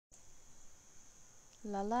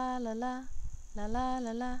La la la la, la la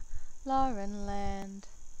la la, Lauren Land.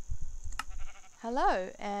 Hello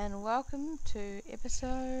and welcome to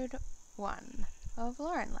episode 1 of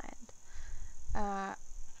Lauren Land. I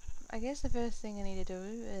guess the first thing I need to do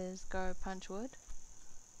is go punch wood.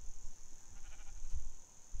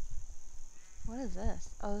 What is this?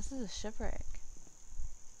 Oh, this is a shipwreck.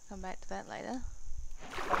 Come back to that later.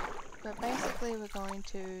 But basically we're going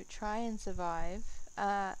to try and survive.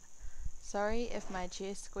 Sorry if my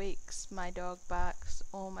chair squeaks, my dog barks,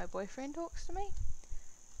 or my boyfriend talks to me.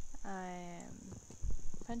 I am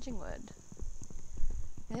punching wood.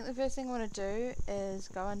 I think the first thing I want to do is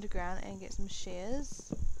go underground and get some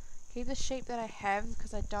shears. Keep the sheep that I have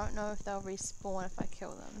because I don't know if they'll respawn if I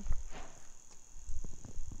kill them.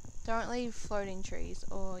 Don't leave floating trees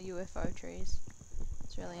or UFO trees.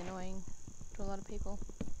 It's really annoying to a lot of people.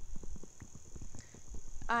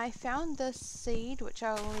 I found this seed, which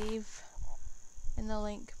I'll leave in the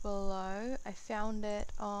link below. I found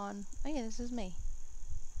it on... oh yeah, this is me.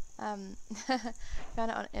 Found it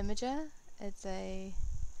on Imager. It's a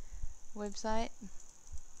website.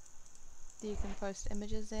 You can post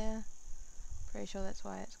images there. Pretty sure that's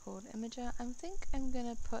why it's called Imager. I think I'm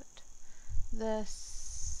gonna put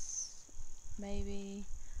this... maybe...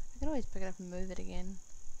 I can always pick it up and move it again.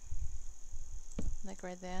 Like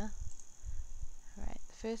right there. Alright,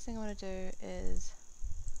 the first thing I want to do is...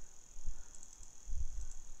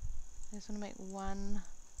 I just want to make one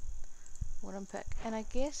wooden pick. And I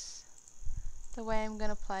guess the way I'm going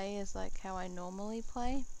to play is like how I normally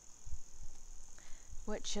play.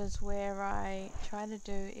 Which is where I try to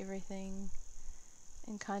do everything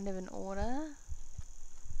in kind of an order.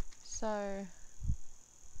 So,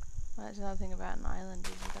 well, that's another thing about an island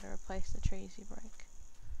is you've got to replace the trees you break.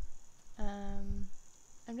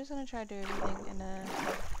 I'm just going to try to do everything in a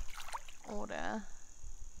order.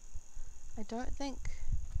 I don't think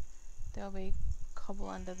there'll be cobble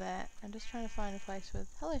under that. I'm just trying to find a place with,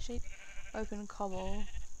 hello sheep, open cobble.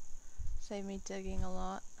 Save me digging a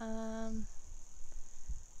lot. Oh,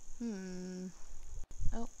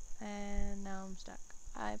 and now I'm stuck.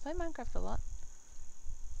 I play Minecraft a lot.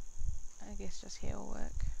 I guess just here will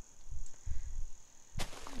work.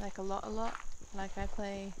 Like a lot. Like I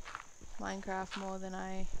play Minecraft more than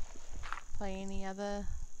I play any other.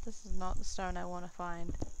 This is not the stone I want to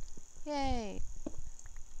find. Yay!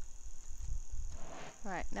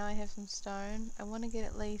 Right, now I have some stone. I want to get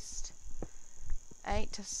at least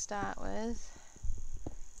 8 to start with.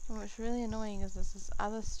 And what's really annoying is there's this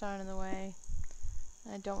other stone in the way.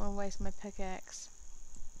 And I don't want to waste my pickaxe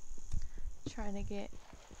trying to get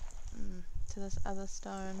to this other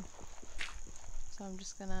stone. So I'm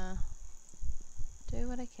just gonna do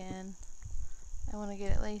what I can. I want to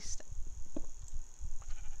get at least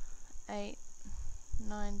 8,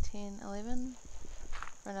 9, 10, 11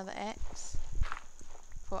 for another axe.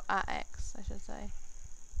 For our axe, I should say.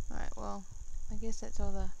 Alright, well, I guess that's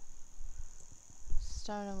all the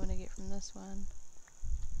stone I'm going to get from this one.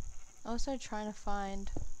 Also trying to find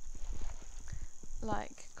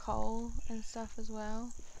like coal and stuff as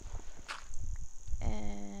well.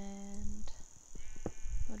 And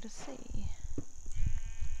we'll just see.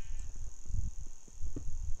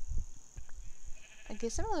 I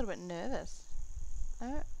guess I'm a little bit nervous. I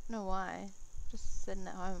don't know why. Just sitting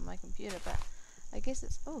at home on my computer, but I guess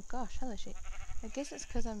it's... oh gosh, hello sheep. I guess it's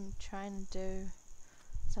because I'm trying to do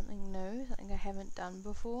something new, something I haven't done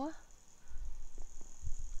before.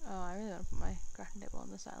 Oh, I really want to put my crafting table on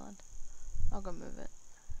this island. I'll go move it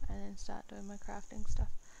and then start doing my crafting stuff.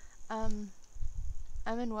 I'm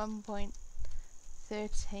in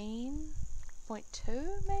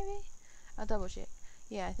 1.13.2 maybe? I'll double check.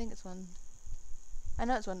 Yeah, I think it's one. I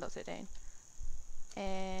know it's 1.13.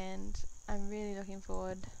 And I'm really looking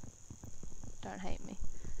forward, don't hate me,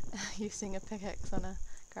 using a pickaxe on a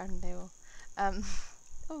crafting table.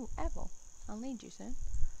 Oh, apple. I'll need you soon.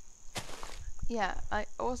 Yeah, I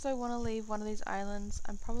also want to leave one of these islands.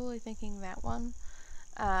 I'm probably thinking that one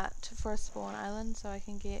for a spawn island so I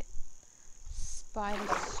can get spider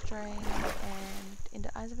string and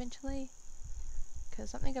ender eyes eventually. Because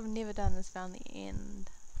something I've never done is found the end.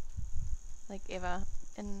 Like ever.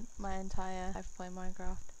 In my entire life playing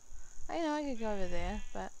Minecraft. I know I could go over there,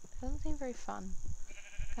 but it doesn't seem very fun. I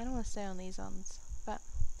kinda want to stay on these ones, but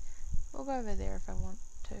we'll go over there if I want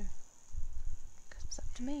to. Because it's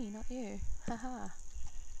up to me, not you. Haha.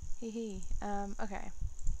 Hee hee. Okay.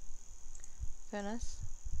 Furnace.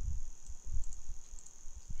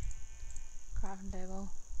 Crafting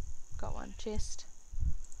table. Got one. Chest.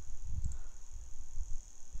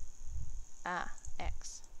 Ah,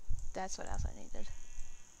 axe. That's what else I needed.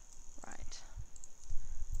 Right.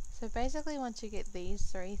 So basically once you get these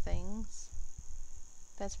 3 things,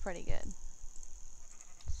 that's pretty good.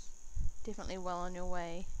 It's definitely well on your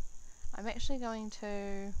way. I'm actually going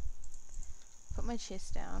to put my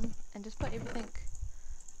chest down and just put everything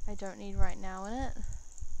I don't need right now in it.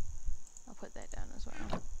 I'll put that down as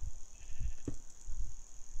well.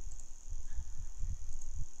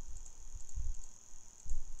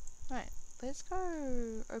 Right, let's go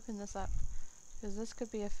open this up, because this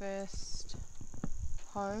could be a first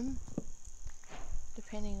home,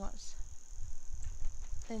 depending what's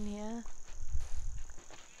in here.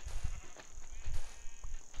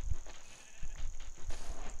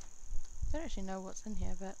 I don't actually know what's in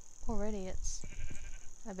here, but already it's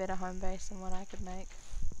a better home base than what I could make.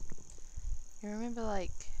 You remember,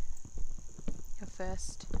 like, your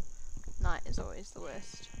first night is always the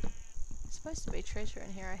worst. There's supposed to be treasure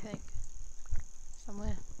in here, I think.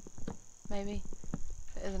 Somewhere. Maybe.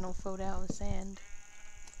 If it isn't all filled out with sand.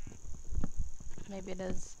 Maybe it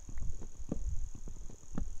is.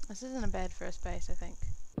 This isn't a bad first base, I think.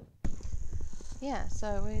 Yeah,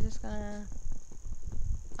 so we're just gonna...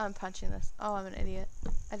 I'm punching this. Oh, I'm an idiot.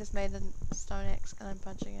 I just made a stone axe and I'm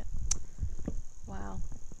punching it. Wow.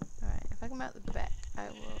 Alright, if I come out the back, I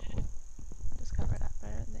will just cover it up, but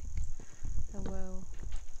I don't think I will.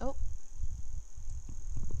 Oh!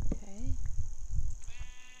 Okay.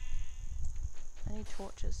 I need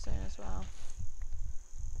torches soon as well.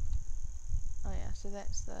 Oh yeah, so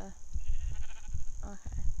that's the...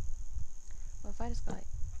 Okay. Well, if I just go like...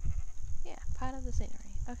 Yeah, part of the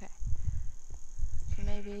scenery. Okay. So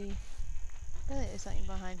maybe... I think there's something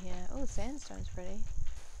behind here. Oh, the sandstone's pretty.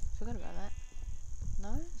 Forgot about that.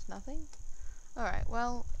 No? There's nothing? Alright,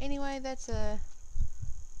 well, anyway, that's a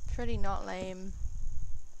pretty not lame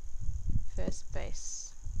first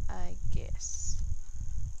base, I guess.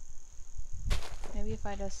 Maybe if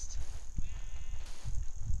I just...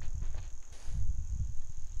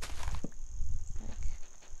 like,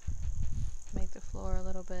 make the floor a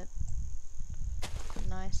little bit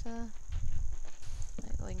nicer.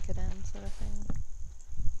 Like, link it in sort of thing.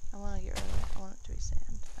 I want to get rid of that. I want it to be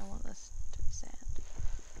sand. I want this to be sand.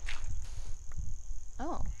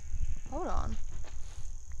 Oh, hold on.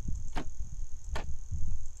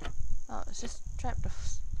 Oh, it's just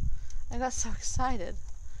trapdoors. I got so excited.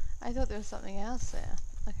 I thought there was something else there.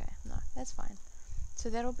 Okay, no, that's fine. So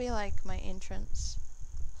that'll be like my entrance.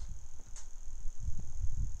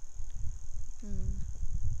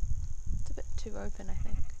 It's a bit too open, I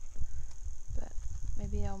think. But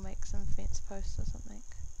maybe I'll make some fence posts or something.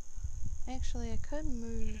 Actually, I could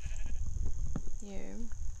move you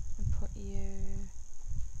and put you...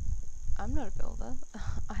 I'm not a builder.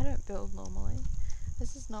 I don't build normally.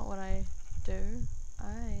 This is not what I do.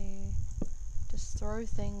 I just throw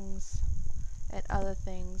things at other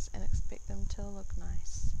things and expect them to look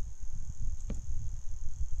nice.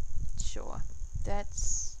 Sure,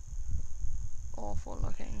 that's awful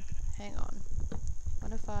looking. Hang on.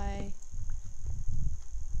 What if I'm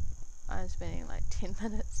spending like 10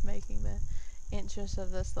 minutes making the entrance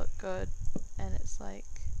of this look good, and it's like...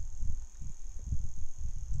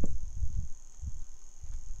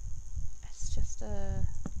 it's just a...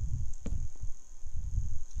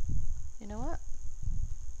 You know what?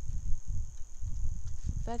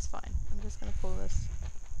 That's fine. I'm just gonna pull this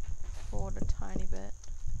forward a tiny bit.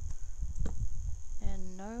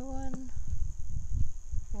 And no one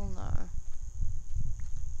will know.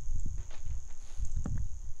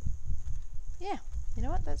 Yeah, you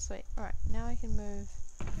know what? That's sweet. Alright, now I can move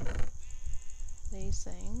these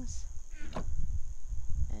things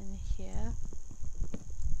in here.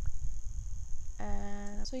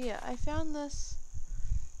 And so yeah, I found this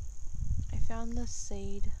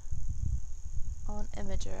seed on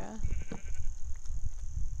Imager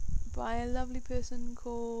by a lovely person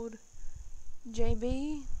called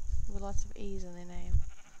jeyebeye, with lots of E's in their name.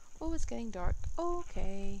 Oh, it's getting dark.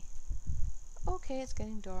 Okay. Okay, it's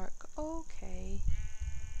getting dark. Okay.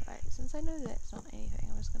 Right, since I know that's not anything,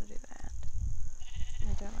 I'm just going to do that.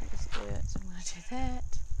 I don't like this dirt, so I'm going to do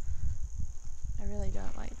that. I really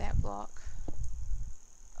don't like that block.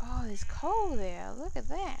 Oh, there's coal there. Look at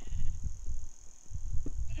that.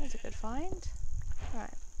 That's a good find.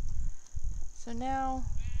 Right. So now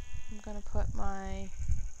I'm going to put my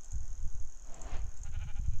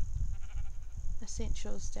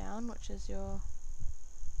essentials down, which is your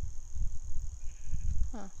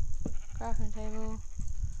crafting table.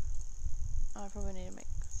 Oh, I probably need to make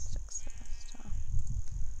sticks first. Huh?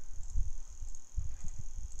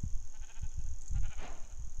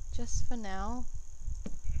 Just for now,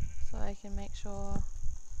 so I can make sure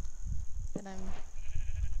that I'm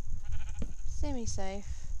semi-safe.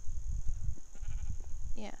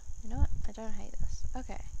 Yeah, I don't hate this.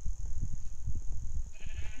 Okay.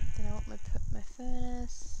 Then I want my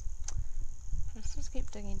furnace. Let's just keep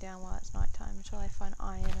digging down while it's night time until I find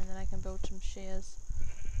iron, and then I can build some shears.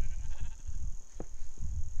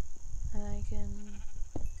 And I can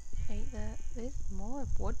eat that. There's more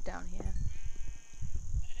wood down here.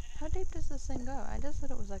 How deep does this thing go? I just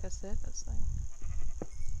thought it was like a surface thing.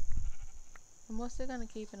 I'm also going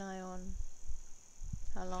to keep an eye on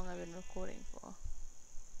how long I've been recording for,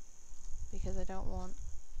 because I don't want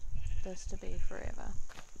this to be forever.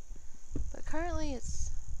 But currently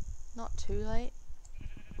it's not too late.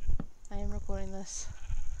 I am recording this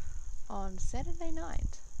on Saturday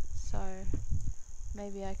night, so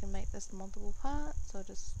maybe I can make this multiple parts or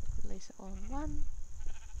just release it all in one.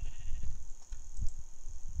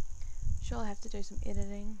 Sure, I'll have to do some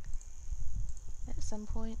editing at some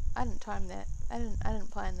point. I didn't time that. I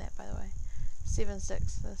didn't plan that, by the way. 7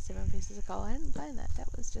 sticks for 7 pieces of coal. I didn't plan that. That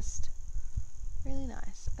was just really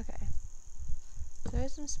nice. Okay. So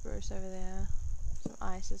there's some spruce over there. Some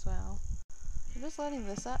ice as well. I'm just loading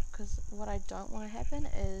this up because what I don't want to happen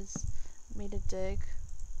is me to dig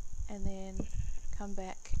and then come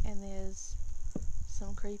back and there's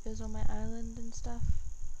some creepers on my island and stuff.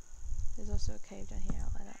 There's also a cave down here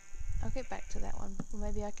I'll light up. I'll get back to that one. Or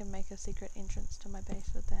maybe I can make a secret entrance to my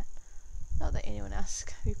base with that. Not that anyone else is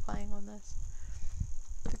going to be playing on this.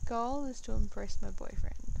 The goal is to impress my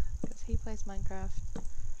boyfriend, because he plays Minecraft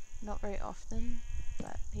not very often,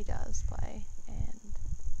 but he does play, and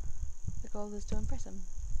the goal is to impress him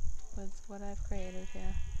with what I've created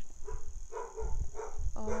here.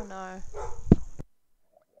 Oh no.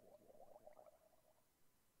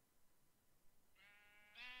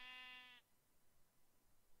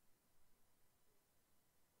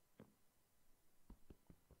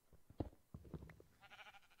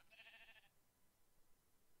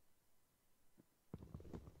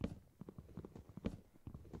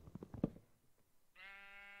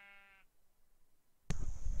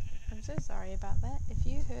 I'm so sorry about that. If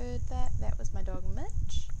you heard that, that was my dog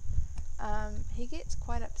Mitch. He gets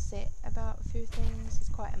quite upset about a few things. He's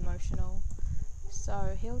quite emotional,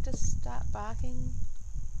 so he'll just start barking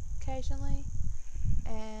occasionally,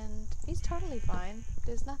 and he's totally fine.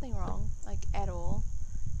 There's nothing wrong, like at all,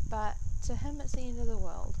 but to him it's the end of the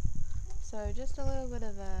world. So just a little bit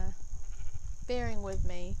of a bearing with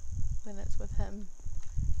me when it's with him.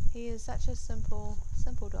 He is such a simple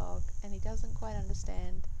dog, and he doesn't quite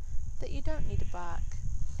understand that you don't need to bark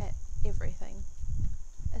at everything,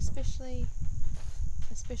 especially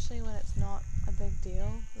when it's not a big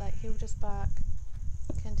deal. Like, he'll just bark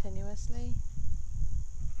continuously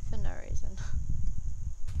for no reason.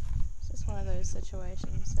 It's just one of those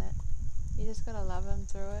situations that you just gotta love him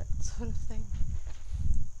through it, sort of thing.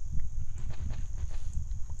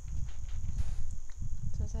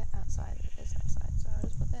 So is that outside? It is outside, so I'll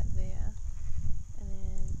just put that there, and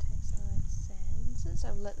then take some of that sand. Since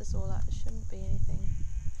I've lit this all up, there shouldn't be anything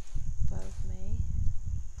above me,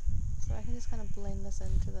 so I can just kind of blend this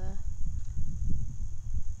into the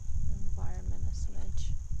environment a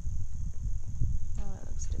smidge. Oh, it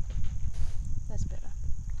looks stupid. That's better.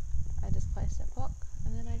 I just placed that block,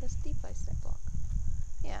 and then I just deplaced that block.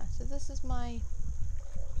 Yeah, so this is my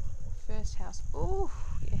first house. Ooh,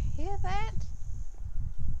 you hear that?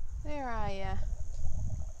 Where are ya?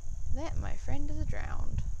 That, my friend, is a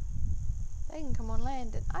drowned. They can come on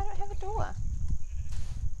land, and I don't have a door.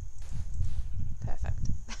 Perfect.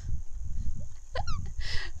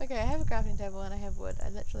 Okay, I have a crafting table and I have wood. I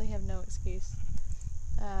literally have no excuse.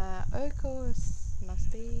 Oak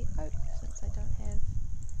must be oak, since I don't have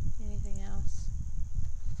anything else.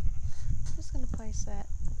 I'm just going to place that.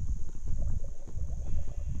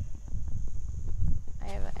 I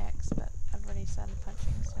have an axe, but I've already started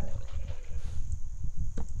punching, so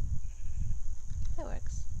that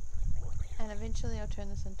works. And eventually I'll turn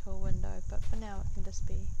this into a window, but for now it can just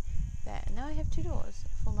be that. And now I have 2 doors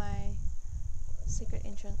for my secret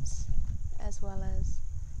entrance, as well as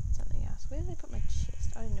something else. Where did I put my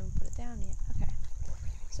chest? I didn't even put it down yet. Okay.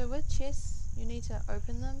 So with chests, you need to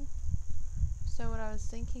open them. So what I was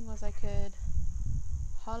thinking was I could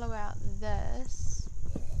hollow out this,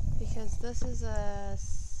 because this is a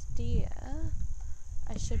stair.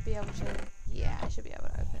 I should be able to, yeah, I should be able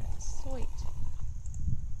to open it. Sweet.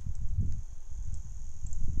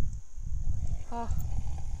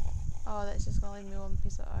 Oh, that's just gonna leave me one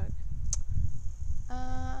piece of oak.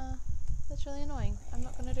 That's really annoying. I'm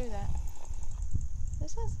not gonna do that.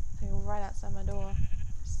 This is like right outside my door.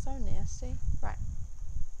 It's so nasty. Right.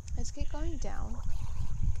 Let's keep going down.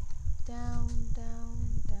 Down, down,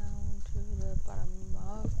 down to the bottom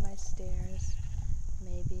of my stairs.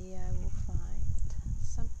 Maybe I will find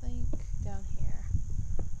something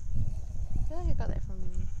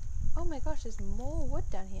my gosh, there's more wood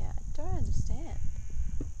down here. I don't understand.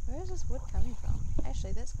 Where is this wood coming from?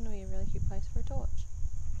 Actually, that's going to be a really cute place for a torch.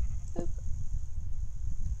 Boop.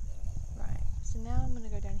 Right, so now I'm going to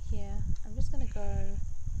go down here. I'm just going to go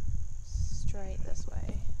straight this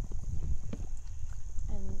way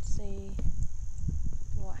and see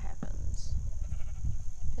what happens.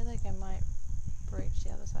 I feel like I might breach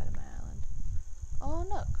the other side of my island. Oh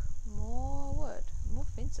look, more wood, more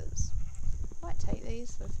fences. Might take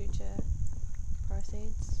these for future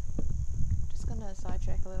proceeds. Just gonna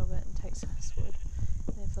sidetrack a little bit and take some of this wood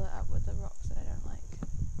and then fill it up with the rocks that I don't like.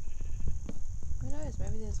 Who knows,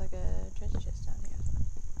 maybe there's like a treasure chest down here or something.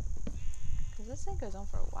 Because this thing goes on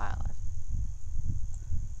for a while.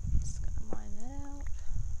 I'm just gonna mine that out.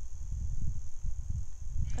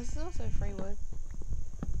 This is also free wood,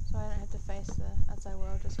 so I don't have to face the outside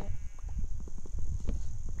world just yet.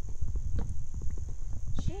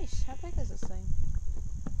 Sheesh, how big is this thing?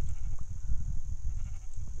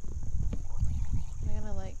 Am I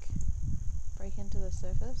gonna like break into the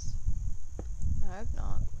surface? I hope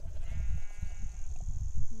not.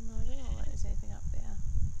 No, I don't want to let there's anything up there.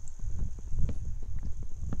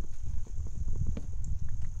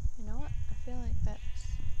 You know what? I feel like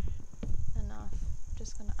that's enough.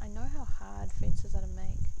 Just gonna, I know how hard fences are to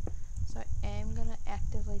make, so I am gonna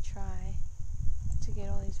actively try to get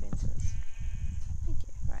all these fences. Thank you.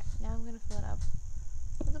 Right, now I'm gonna fill it up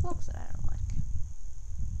with the blocks that I don't like.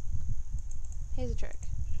 Here's a trick.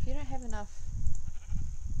 If you don't have enough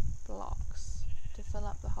blocks to fill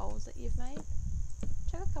up the holes that you've made,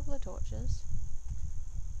 chuck a couple of torches,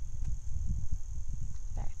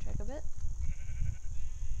 backtrack a bit,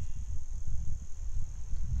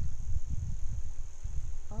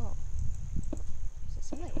 oh, does it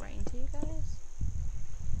sound like rain to you guys?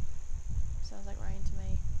 Sounds like rain to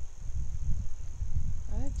me.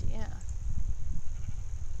 Oh dear.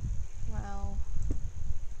 Well,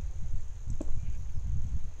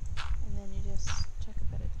 and then you just chuck a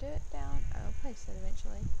bit of dirt down. I'll place it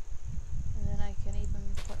eventually. And then I can even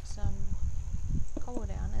put some coal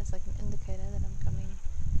down as like an indicator that I'm coming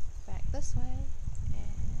back this way.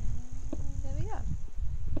 And there we go.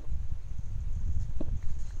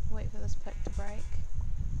 Wait for this pick to break.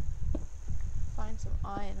 Find some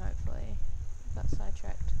iron hopefully. Got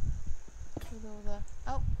sidetracked with all the...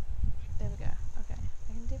 Oh! There we go. Okay.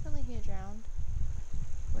 I can definitely hear drowned,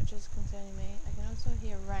 which is concerning me. I can also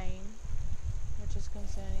hear rain, which is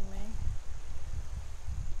concerning me.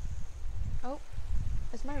 Oh!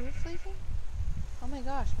 Is my roof leaking? Oh my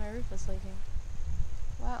gosh, my roof is leaking.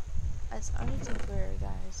 Well, it's only temporary,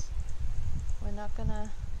 guys. We're not gonna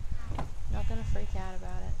freak out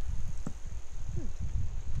about it.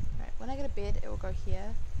 Right, when I get a bed, it will go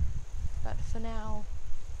here. But for now,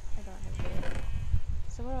 I don't have a bed.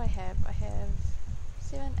 So what do I have? I have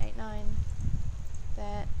 7, 8, 9.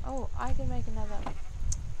 That, oh, I can make another.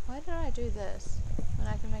 Why did I do this when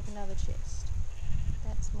I can make another chest?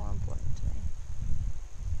 That's more important to me.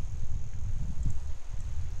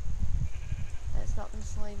 It's not going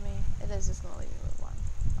to leave me. It is just going to leave me with one.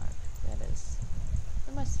 Oak. That is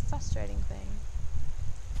the most frustrating thing.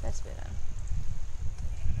 That's better.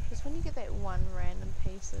 Just when you get that one random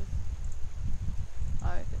piece of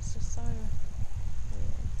oak, it's just so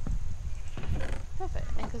weird. Perfect.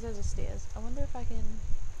 And because those are stairs, I wonder if I can.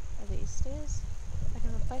 Are these stairs? I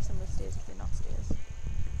can replace them with stairs if they're not stairs.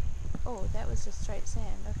 Oh, that was just straight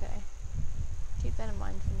sand. Okay. Keep that in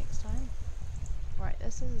mind for next time. Right,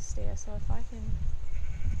 this is a stair, so if I can...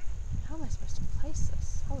 How am I supposed to place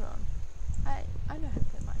this? Hold on. I know how to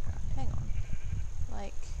play Minecraft. Hang on.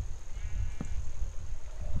 Like...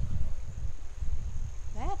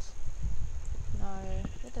 That? No,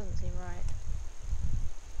 that doesn't seem right.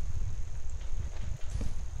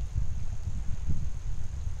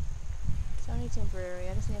 It's only temporary,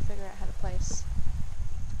 I just need to figure out how to place.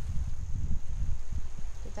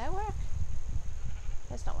 Did that work?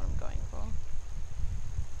 That's not what I'm going for.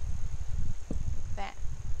 That.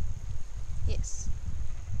 Yes.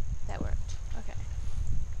 That worked. Okay.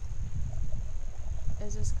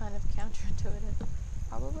 Is this kind of counterintuitive?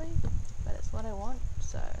 Probably. But it's what I want,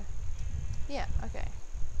 so... Yeah, okay.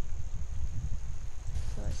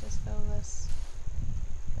 So let's just fill this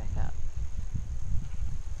back up.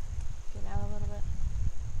 Get out a little bit.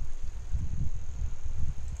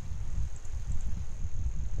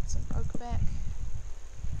 Put some oak back.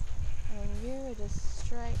 And you are just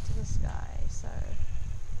straight to the sky, so I'm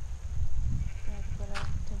going to put a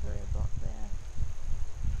temporary block there.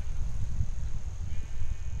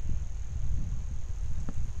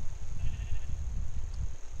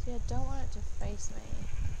 See, I don't want it to face me.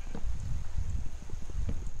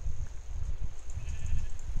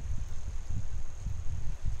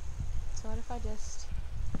 So what if I just...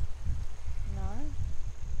 No?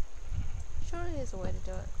 Surely there's a way to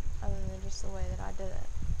do it other than just the way that I did it.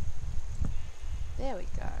 There we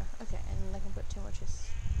go. Okay, and then I can put 2 more chests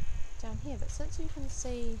down here. But since you can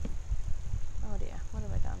see... Oh dear, what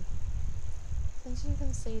have I done? Since you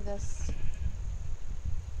can see this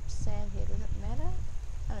sand here, does it matter?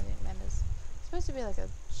 I don't think it matters. It's supposed to be like a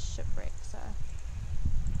shipwreck, so...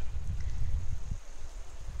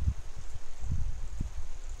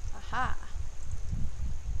 Aha!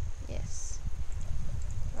 Yes.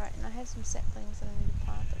 Right, and I have some saplings that I need to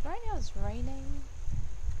plant, but right now it's raining,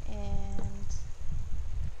 and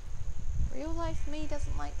real life me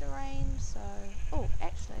doesn't like the rain, so... Oh,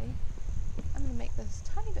 actually, I'm going to make this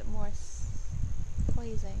a tiny bit more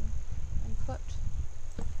pleasing and put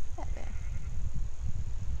that there.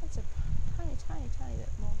 That's a tiny bit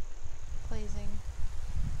more pleasing.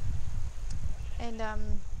 And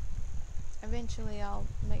eventually I'll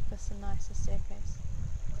make this a nicer staircase.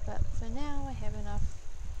 But for now I have enough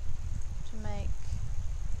to make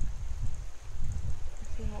a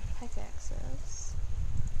few more pickaxes.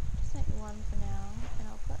 Just make one for now, and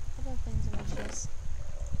I'll put other things in my chest.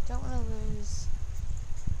 Don't want to lose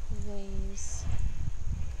these.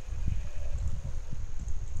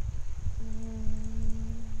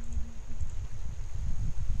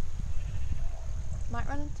 Might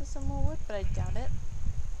run into some more wood, but I doubt it.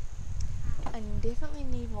 I definitely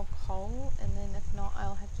need more coal, and then if not,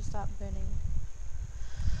 I'll have to start burning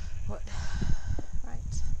wood. Right.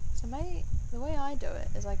 So the way I do it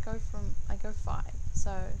is I go 5.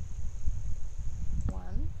 So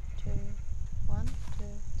 1, 2, 1, 2,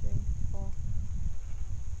 3, 4,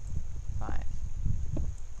 5.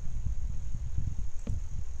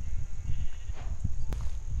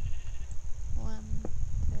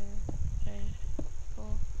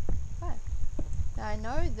 Now I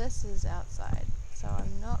know this is outside, so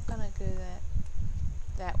I'm not gonna do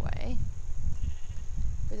that way.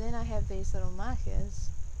 But then I have these little markers,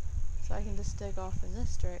 so I can just dig off in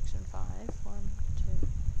this direction. 5, 1, 2,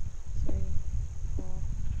 3, 4,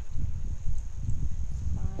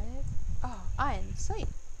 5. Oh, iron, sweet.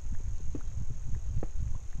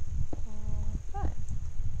 4, 5.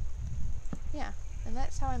 Yeah, and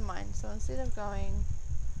that's how I mine. So instead of going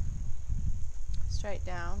straight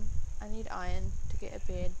down, I need iron to get a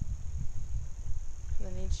bed, because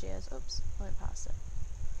I need shears. Oops, went past it.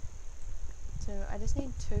 So I just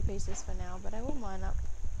need 2 pieces for now, but I will mine up.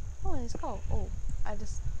 Oh, and there's coal. Oh, I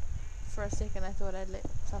just, for a second I thought I'd let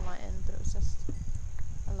sunlight in, but it was just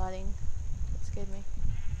a lighting that scared me.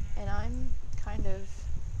 And I'm kind of,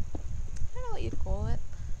 I don't know what you'd call it,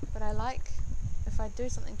 but I like, if I do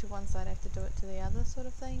something to one side I have to do it to the other sort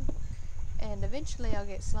of thing. And eventually I'll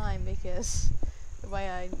get slime, because the way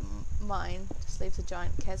I mine just leaves a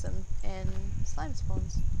giant chasm and slime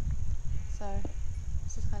spawns. So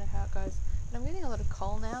this is kind of how it goes. And I'm getting a lot of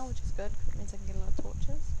coal now, which is good, because it means I can get a lot of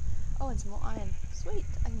torches. Oh, and some more iron. Sweet!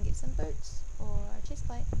 I can get some boots, or a chest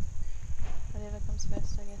plate. Whatever comes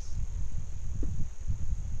first, I guess.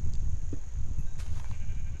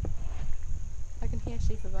 I can hear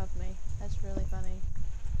sheep above me. That's really funny.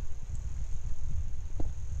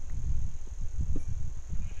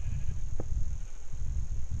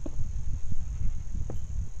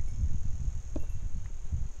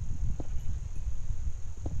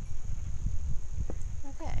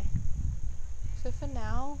 So for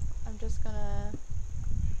now, I'm just gonna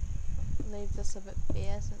leave this a bit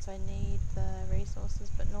bare since I need the resources,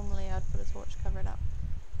 but normally I'd put a torch, cover it up.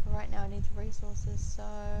 But right now I need the resources, so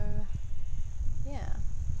yeah.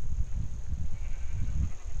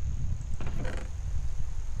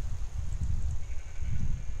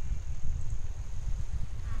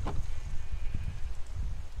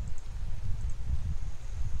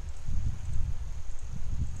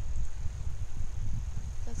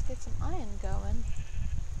 Let's get some iron going.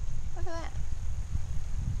 Look at that.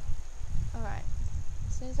 Alright.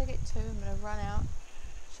 As soon as I get 2, I'm going to run out,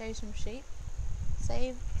 shave some sheep.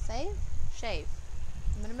 Shave?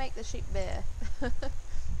 I'm going to make the sheep bare.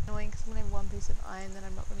 Annoying, because I'm going to have 1 piece of iron that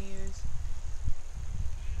I'm not going to use.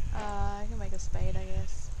 I can make a spade, I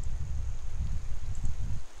guess.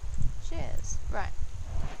 Shears. Right.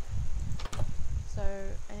 So,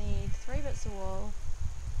 I need 3 bits of wool.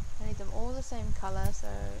 I need them all the same colour, so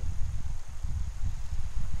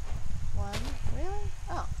 1, really?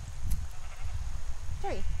 Oh.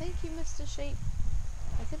 3, thank you Mr. Sheep.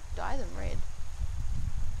 I could dye them red.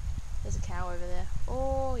 There's a cow over there.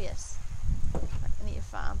 Oh yes. Right, I need a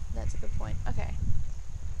farm, that's a good point. Okay.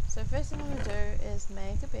 So first thing I'm going to do is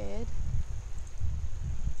make a bed.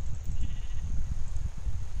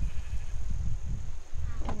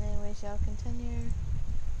 And then we shall continue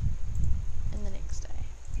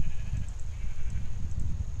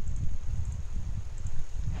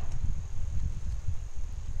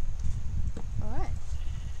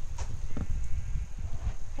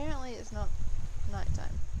apparently it's not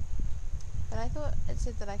nighttime. But I thought it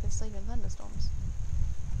said that I could sleep in thunderstorms.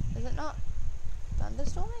 Is it not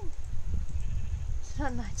thunderstorming? It's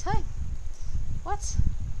not nighttime? What?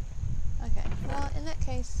 Okay, well in that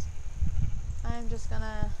case, I'm just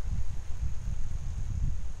gonna...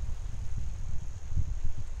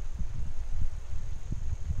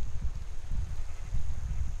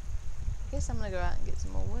 I guess I'm gonna go out and get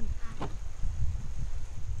some more wood.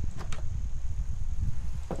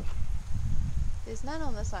 There's none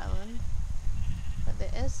on this island, but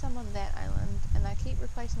there is some on that island, and I keep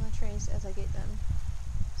replacing the trees as I get them.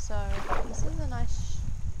 So this is a nice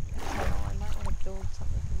channel. I might want to build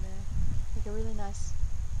something in there, like a really nice,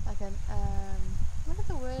 like an what is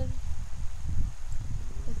the word?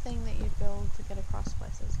 The thing that you build to get across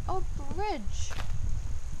places. Oh, bridge!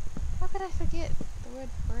 How could I forget the word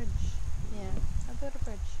bridge? Yeah, I built a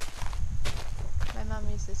bridge. My mum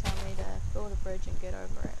used to tell me to build a bridge and get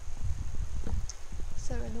over it.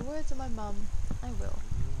 So in the words of my mum, I will.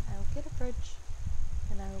 I will get a bridge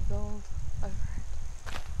and I will build over it.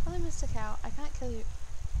 Hello Mr. Cow, I can't kill you.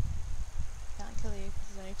 I can't kill you because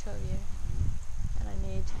there's only 2 of you. And I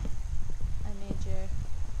need you.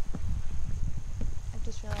 I've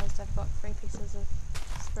just realised I've got 3 pieces of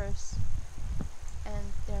spruce.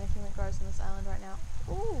 And the only thing that grows on this island right now.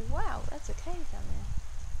 Ooh, wow, that's a cave down there.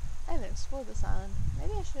 I haven't explored this island.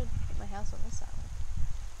 Maybe I should put my house on this island.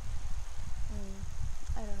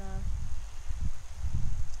 I don't know.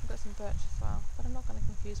 I've got some birch as well, but I'm not going to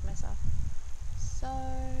confuse myself. So,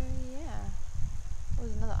 yeah. Oh,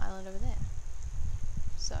 there's another island over there.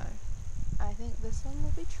 So, I think this one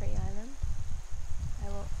will be Tree Island. I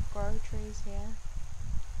will grow trees here.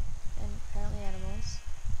 And apparently animals.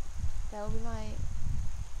 That will be my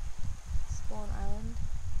spawn island.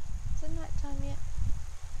 Is it night time yet?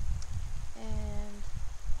 And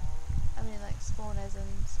I mean like spawn as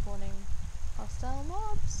in spawning hostile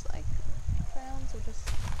mobs, like crowns, or just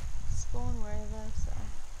spawn wherever, so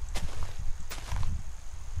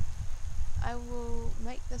I will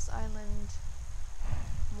make this island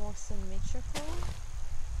more symmetrical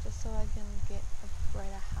just so I can get a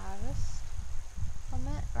greater harvest from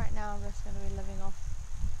it. Right now I'm just going to be living off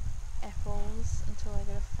apples until I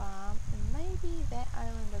get a farm, and maybe that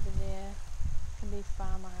island over there can be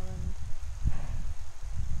farm island.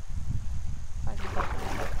 If I can get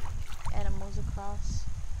my animals across.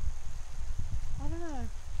 I don't know.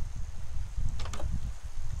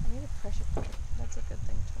 I need a pressure cooker. That's a good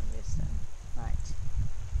thing to invest in. Right.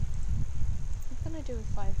 What can I do with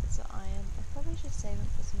 5 bits of iron? I probably should save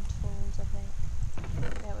it for some tools, I think.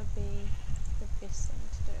 That would be the best thing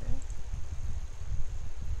to do.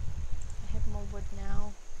 I have more wood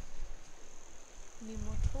now. I need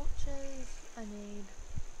more torches. I need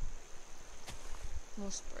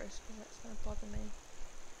more spruce because that's going to bother me.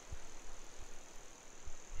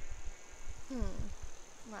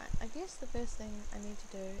 Right, I guess the first thing I need to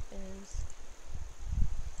do is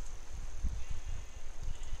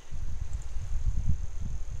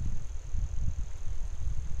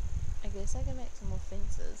I guess I can make some more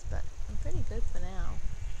fences, but I'm pretty good for now.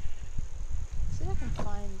 See if I can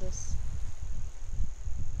find this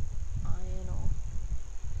iron or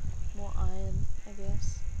more iron, I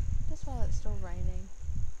guess. Just while it's still raining.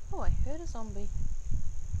 Oh, I heard a zombie.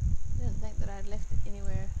 I didn't think that I'd left it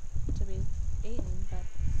anywhere to be eaten, but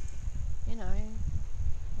you know,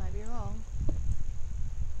 might be wrong.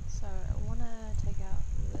 So I want to take out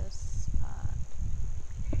this part.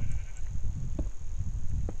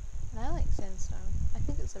 And I like sandstone. I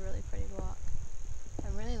think it's a really pretty block.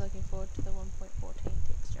 I'm really looking forward to the 1.14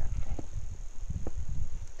 texture update.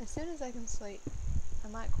 As soon as I can sleep, I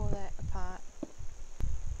might call that a part.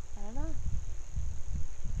 I don't know.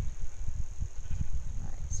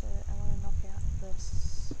 Right, so I want to knock out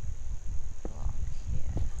this block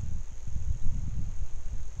here.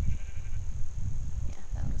 Yeah,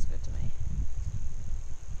 that looks good to me.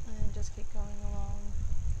 And then just keep going along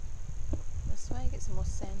this way, get some more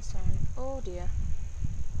sandstone. Oh dear.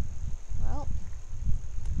 Well,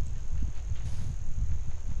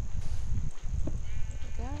 there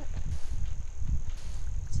we go.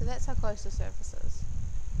 So that's how close the surface is.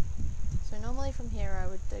 So normally from here I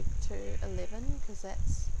would dig to 11 because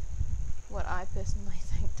that's what I personally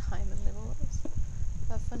think diamond level is.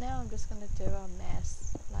 But for now I'm just going to do a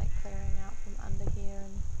mass like clearing out from under here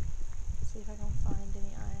and see if I can find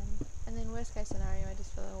any iron. And then worst case scenario I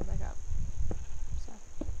just fill it all back up. So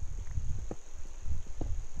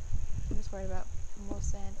I'm just worried about more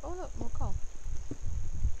sand. Oh look, more coal.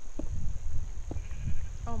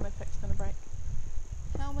 Oh, my pick's going to break.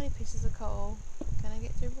 How many pieces of coal can I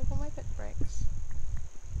get through before my pick breaks?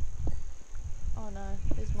 Oh no,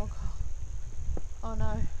 there's more coal.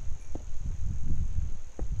 no.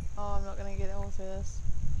 Oh, I'm not gonna get it all through this.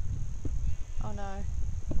 Oh no.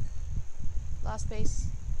 Last piece.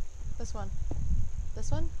 This one. This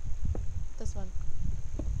one? This one.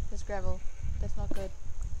 There's gravel. That's not good.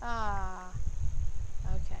 Ah.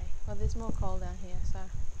 Okay. Well, there's more coal down here, so...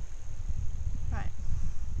 Right.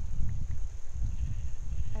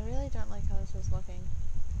 I really don't like how this is looking.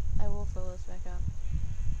 I will fill this back up.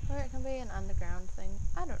 Or it can be an underground thing.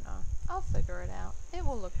 I don't know. I'll figure it out. It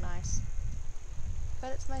will look nice.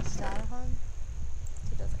 But it's my starter home,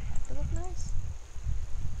 so does it have to look nice?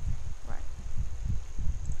 Right.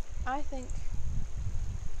 I think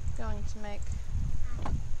going to make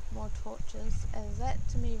more torches, as that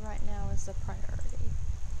to me right now is the priority.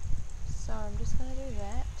 So I'm just going to do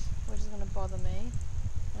that, which is going to bother me.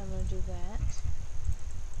 And I'm going to do that.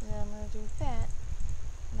 And then I'm going to do that.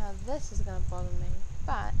 Now this is going to bother me,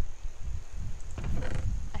 but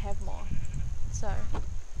I have more. So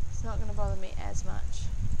it's not going to bother me as much.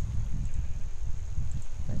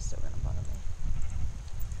 But it's still going to bother me.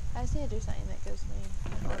 I just need to do something that gives me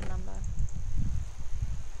an odd number.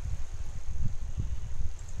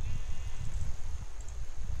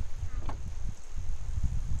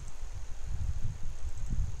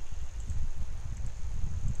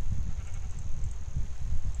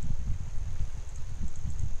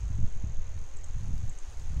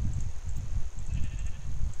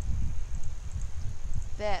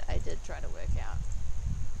 That I did try to work out,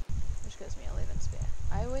 which gives me 11 spare.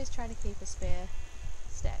 I always try to keep a spare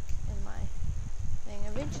stack in my thing.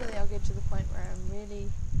 Eventually I'll get to the point where I'm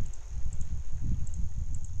really...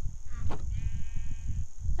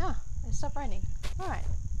 Ah, it stopped raining. Alright.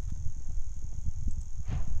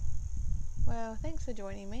 Well, thanks for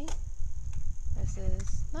joining me. This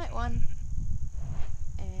is night 1,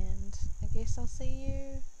 and I guess I'll see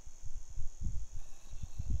you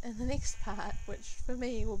in the next part, which for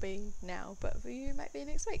me will be now, but for you might be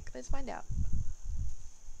next week. Let's find out.